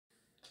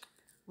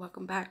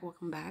Welcome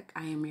back.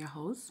 I am your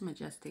host,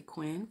 Majestic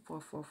Quinn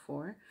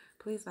 444.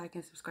 Please like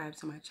and subscribe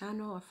to my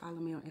channel or follow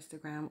me on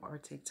Instagram or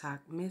TikTok,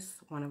 Miss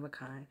One of a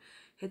Kind.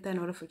 Hit that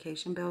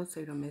notification bell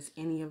so you don't miss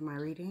any of my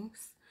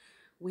readings.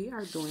 We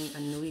are doing a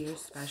New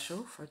Year's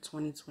special for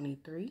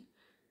 2023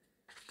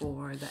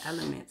 for the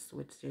elements,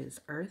 which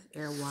is Earth,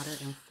 Air, Water,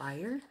 and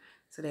Fire.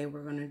 Today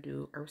we're going to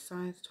do Earth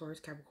signs,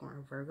 Taurus,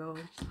 Capricorn, Virgo.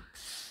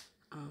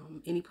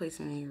 Any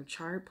placement in your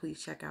chart,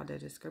 please check out the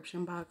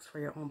description box for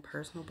your own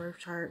personal birth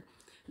chart.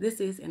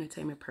 This is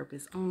entertainment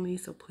purpose only,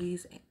 so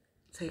please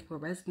take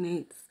what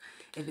resonates.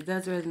 If it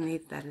does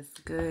resonate, that is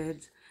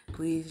good.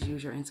 Please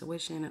use your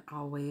intuition and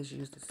always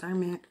use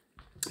discernment.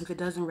 If it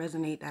doesn't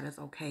resonate, that is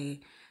okay.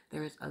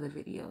 There is other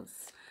videos.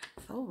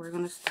 So we're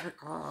going to start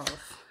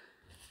off.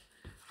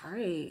 All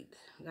right,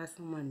 got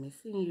someone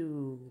missing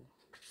you,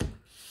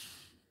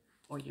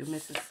 or you're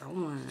missing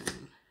someone.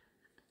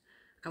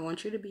 I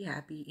want you to be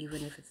happy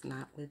even if it's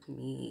not with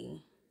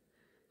me.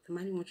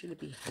 Somebody wants you to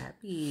be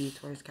happy,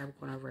 Taurus,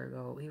 Capricorn, or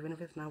Virgo, even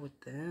if it's not with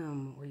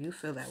them, or you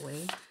feel that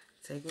way.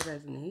 Take what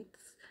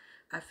resonates.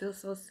 I feel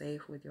so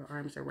safe with your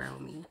arms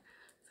around me.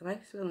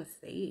 Somebody's feeling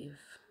safe,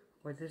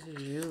 or this is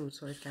you,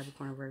 Taurus,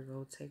 Capricorn, or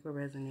Virgo. Take what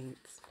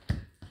resonates.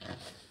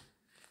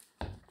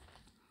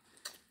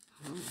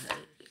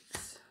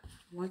 Alright.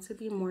 Want to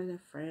be more than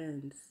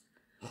friends.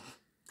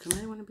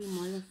 Somebody want to be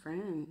more than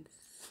friends.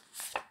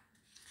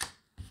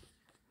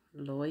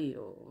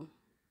 Loyal.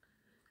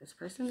 This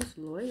person is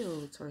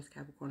loyal, Taurus,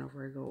 Capricorn, or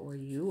Virgo, or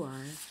you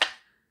are.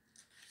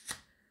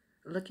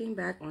 Looking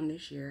back on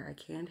this year, I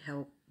can't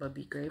help but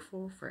be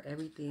grateful for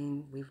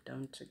everything we've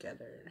done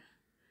together.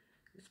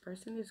 This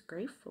person is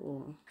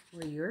grateful,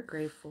 or you're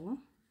grateful.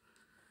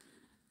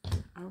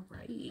 All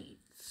right.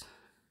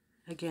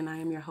 Again, I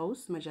am your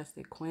host,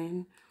 Majestic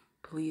Quinn.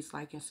 Please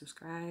like and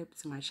subscribe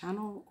to my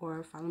channel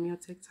or follow me on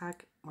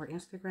TikTok or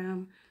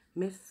Instagram,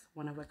 Miss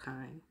One of a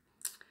Kind.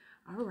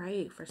 All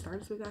right, for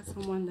starters, we got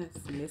someone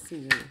that's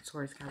missing you,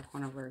 Taurus,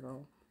 Capricorn, or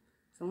Virgo.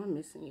 Someone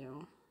missing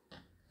you.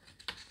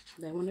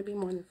 They want to be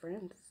more than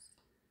friends.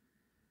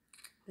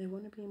 They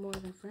want to be more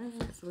than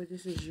friends. Or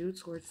this is you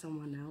towards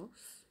someone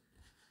else.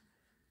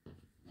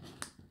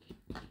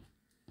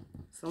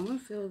 Someone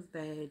feels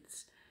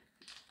that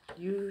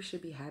you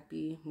should be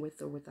happy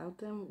with or without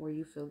them, or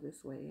you feel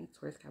this way,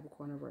 Taurus,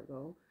 Capricorn, or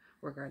Virgo,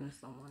 regarding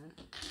someone.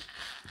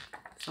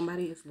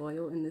 Somebody is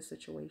loyal in this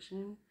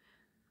situation.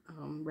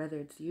 Whether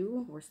it's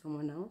you or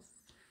someone else.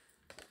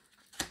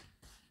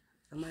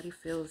 Somebody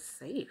feels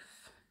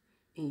safe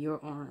in your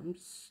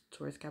arms,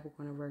 Taurus,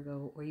 Capricorn, or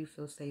Virgo, or you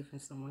feel safe in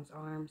someone's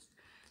arms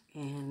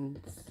and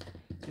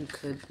you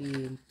could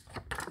be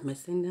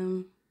missing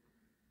them.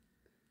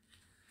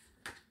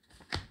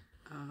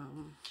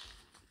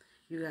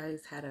 You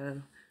guys had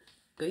a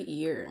good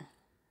year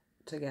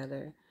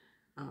together,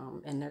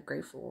 and they're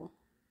grateful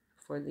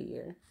for the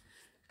year.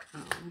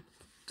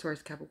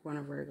 Taurus, Capricorn,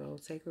 or Virgo,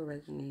 take what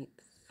resonates.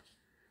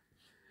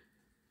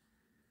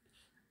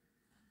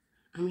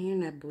 I'm hearing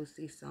that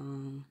Bossie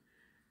song.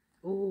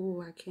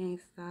 Oh, I can't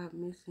stop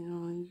missing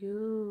on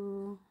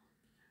you.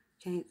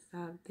 Can't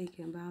stop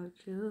thinking about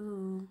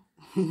you.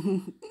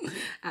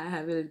 I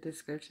have it in the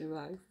description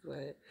box,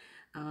 but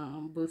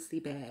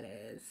Bossie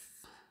badass is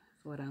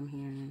what I'm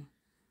hearing.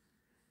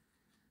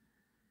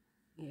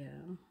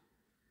 Yeah.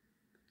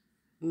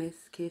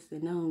 Miss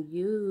kissing on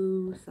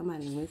you.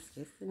 Somebody miss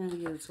kissing on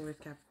you. Taurus,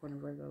 Capricorn, or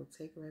Virgo.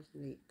 Take what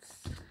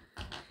resonates.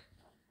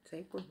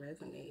 Take what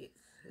resonates.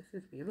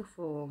 This is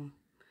beautiful.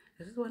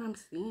 This is what I'm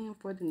seeing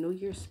for the New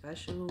Year's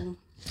special.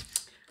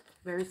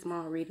 Very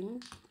small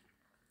reading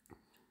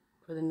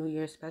for the New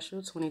Year's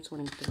special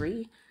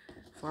 2023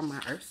 for my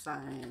Earth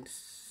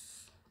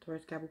signs.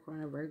 Taurus,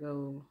 Capricorn, or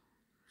Virgo.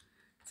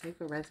 Take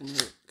what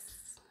resonates.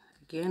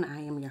 Again,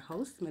 I am your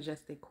host,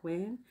 Majestic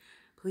Quinn.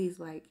 Please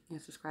like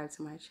and subscribe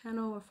to my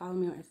channel or follow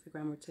me on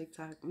Instagram or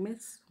TikTok,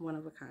 Miss One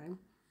of a Kind.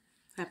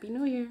 Happy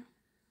New Year.